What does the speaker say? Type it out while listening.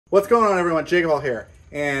What's going on, everyone? Jacob here,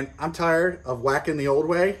 and I'm tired of whacking the old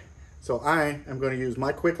way, so I am going to use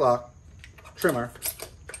my QUIK-LOK trimmer.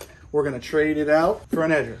 We're going to trade it out for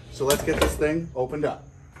an EDGER. So let's get this thing opened up.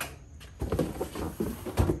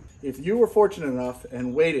 If you were fortunate enough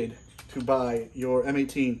and waited to buy your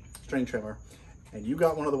M18 string trimmer, and you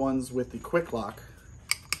got one of the ones with the QUIK-LOK,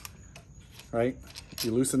 right?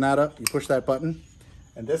 You loosen that up, you push that button,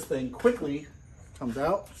 and this thing quickly comes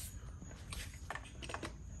out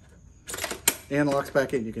and locks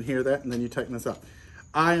back in. You can hear that, and then you tighten this up.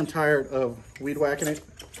 I am tired of weed whacking it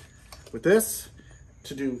with this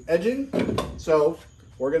to do edging. So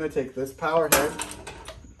we're gonna take this power head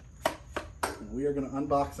and we are gonna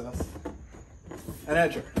unbox us an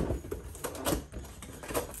edger.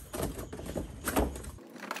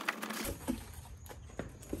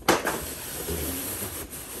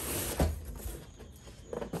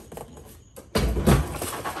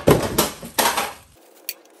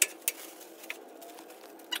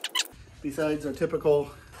 Besides our typical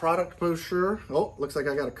product brochure, oh, looks like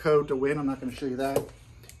I got a code to win. I'm not going to show you that.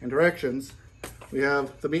 And directions. We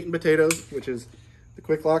have the meat and potatoes, which is the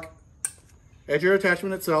QUIK-LOK edger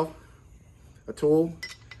attachment itself, a tool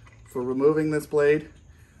for removing this blade,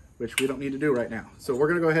 which we don't need to do right now. So we're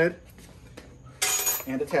going to go ahead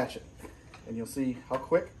and attach it, and you'll see how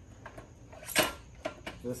quick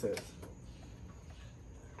this is.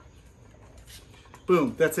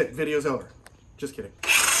 Boom, that's it. Video's over. Just kidding.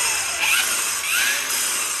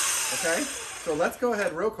 Okay, so let's go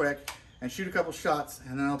ahead real quick and shoot a couple shots,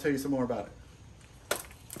 and then I'll tell you some more about it.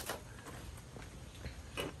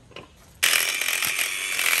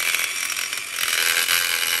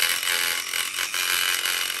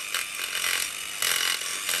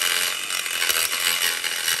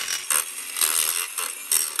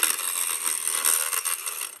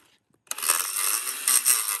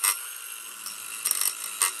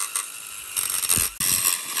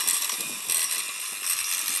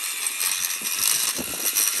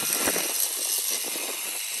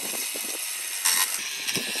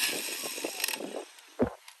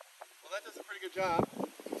 Job.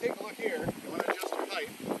 Take a look here. You want to adjust your height.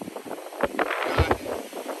 Got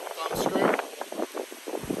thumb screw,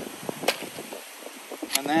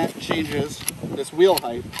 and that changes this wheel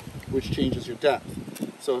height, which changes your depth.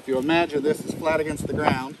 So if you imagine this is flat against the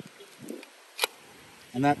ground,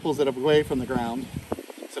 and that pulls it up away from the ground.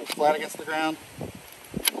 So flat against the ground,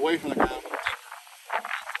 away from the ground.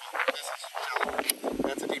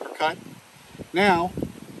 That's a deeper cut. Now,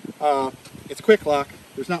 it's QUIK-LOK.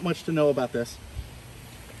 There's not much to know about this.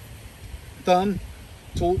 Thumb,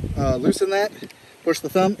 tool, loosen that, push the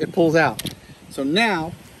thumb, it pulls out. So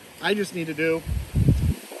now, I just need to do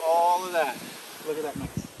all of that. Look at that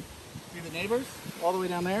mess. See the neighbors all the way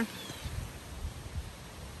down there?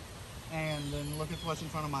 And then look at what's in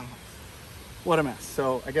front of my house. What a mess.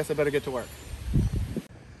 So I guess I better get to work.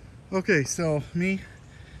 Okay, so me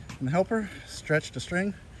and the helper stretched a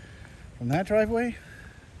string from that driveway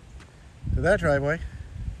to that driveway,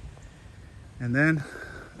 and then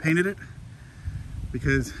painted it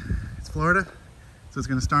because it's Florida, so it's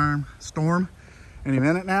going to storm any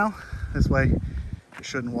minute now. This way it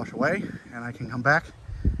shouldn't wash away, and I can come back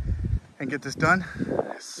and get this done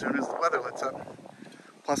as soon as the weather lets up.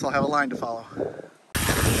 Plus I'll have a line to follow.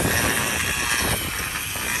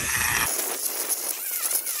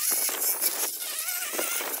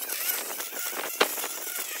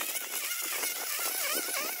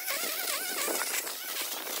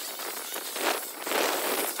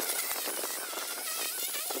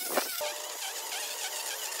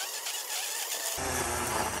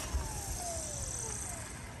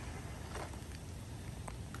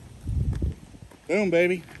 Boom,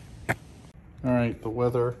 baby. All right, the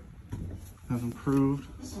weather has improved,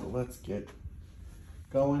 so let's get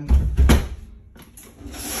going.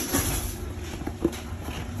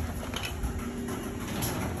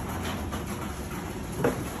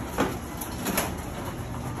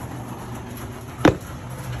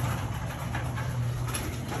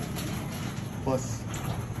 Plus,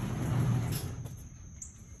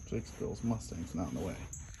 Jake's girl's Mustang's not in the way.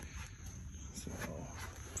 So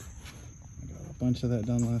bunch of that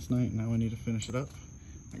done last night. Now I need to finish it up.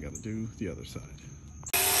 I got to do the other side.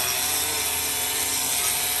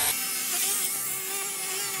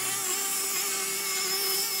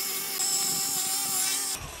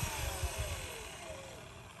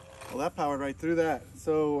 Well, that powered right through that.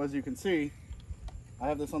 So as you can see, I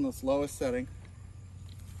have this on the slowest setting,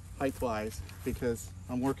 height-wise, because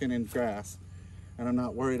I'm working in grass and I'm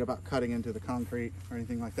not worried about cutting into the concrete or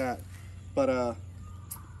anything like that. But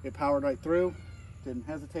it powered right through. Didn't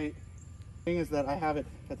hesitate. The thing is that I have it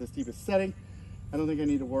at this deepest setting I don't think I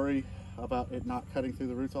need to worry about it not cutting through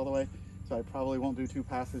the roots all the way. So I probably won't do 2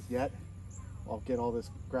 passes yet. I'll get all this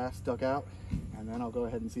grass dug out and then I'll go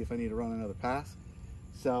ahead and see if I need to run another pass.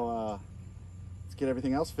 So let's get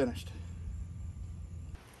everything else finished.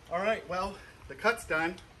 All right, well, the cut's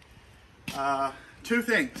done. 2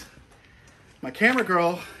 things. My camera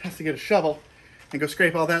girl has to get a shovel and go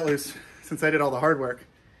scrape all that loose since I did all the hard work.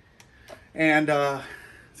 And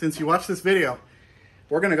since you watched this video,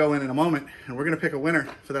 we're gonna go in a moment and we're gonna pick a winner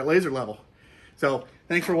for that laser level. So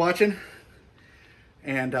thanks for watching.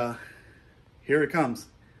 And here it comes,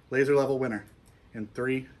 laser level winner in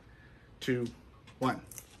 3, 2, 1.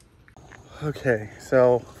 Okay,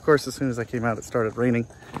 so of course as soon as I came out it started raining,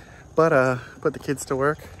 but put the kids to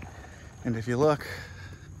work, and if you look,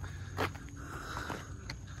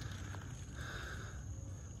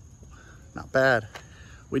 not bad.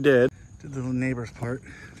 We did the little neighbor's part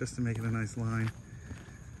just to make it a nice line,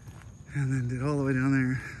 and then did all the way down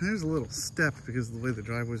there. There's a little step because of the way the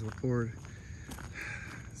driveways were poured.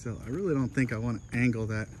 So I really don't think I want to angle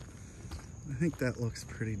that. I think that looks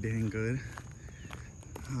pretty dang good.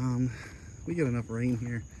 We get enough rain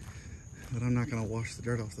here that I'm not going to wash the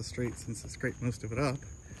dirt off the street since I scraped most of it up.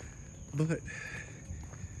 But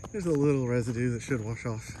there's a little residue that should wash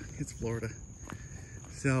off. It's Florida.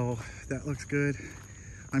 So that looks good.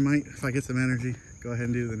 I might, if I get some energy, go ahead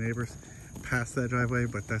and do the neighbors past that driveway,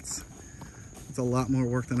 but it's a lot more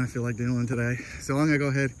work than I feel like doing today. So I'm going to go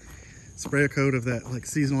ahead, spray a coat of that like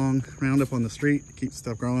season-long Roundup on the street, keep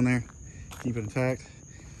stuff growing there, keep it intact.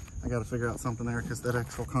 I got to figure out something there because that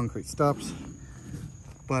actual concrete stops.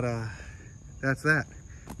 But that's that.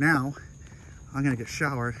 Now I'm gonna get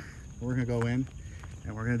showered. We're gonna go in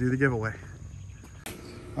and we're gonna do the giveaway.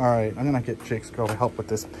 All right, I'm gonna get Jake's girl to help with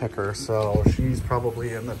this picker, so she's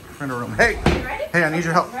probably in the printer room. Hey, hey, I need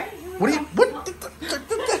your help. What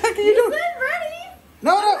the heck are you doing? Ready?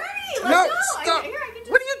 No, no, stop.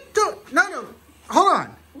 What are you doing? No, hold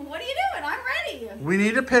on. What are you doing? I'm ready. We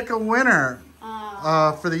need to pick a winner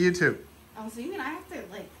for the YouTube. Oh, so you mean I have to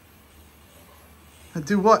like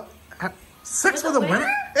do what? Have sex with a winner?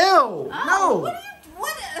 Ew! Oh, No!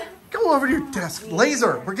 What? Go over to your desk.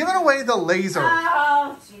 Laser. We're giving away the laser.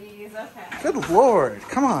 Oh, jeez. Okay. Good Lord.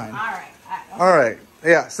 Come on. All right. Okay. All right.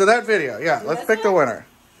 Yeah. So that video. Yeah. Let's pick the winner.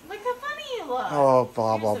 Look how funny you look. Oh,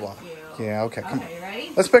 blah You're blah so blah. cute. Yeah. Okay. Come on. Okay. You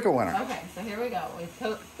ready? Let's pick a winner. Okay. So here we go.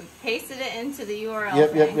 We pasted it into the URL.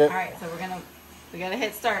 Yep. All right. So we gotta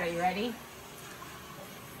hit start. Are you ready?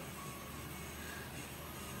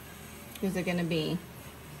 Who's it gonna be?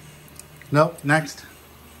 Nope. Next.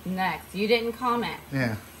 Next. You didn't comment.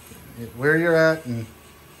 Yeah. Where you're at and.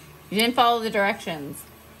 You didn't follow the directions.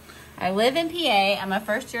 I live in PA. I'm a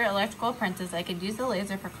first-year electrical apprentice. I could use the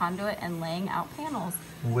laser for conduit and laying out panels.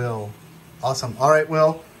 Will. Awesome. All right,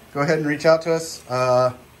 Will. Go ahead and reach out to us.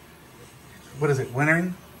 What is it?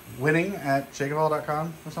 Winning at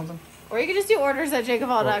jacobhall.com or something? Or you can just do orders at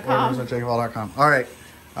jacobhall.com. Orders at jacobhall.com. All right.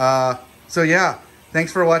 So yeah,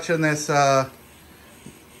 thanks for watching this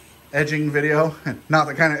edging video. Not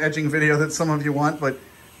the kind of edging video that some of you want, but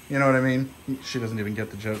you know what I mean. She doesn't even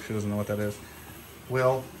get the joke. She doesn't know what that is.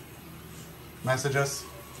 Will, message us,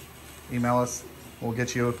 email us. We'll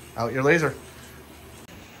get you out your laser.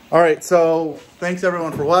 All right, so thanks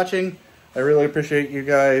everyone for watching. I really appreciate you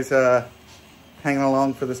guys hanging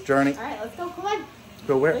along for this journey. All right, let's go. Come on.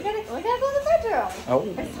 Go where? We gotta go to the bedroom. Oh,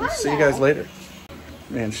 we'll see you guys later.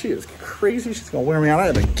 Man, she is crazy. She's gonna wear me out.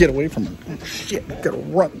 I gotta get away from her. Oh, shit, I gotta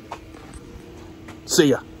run. See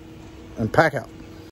ya. And pack out.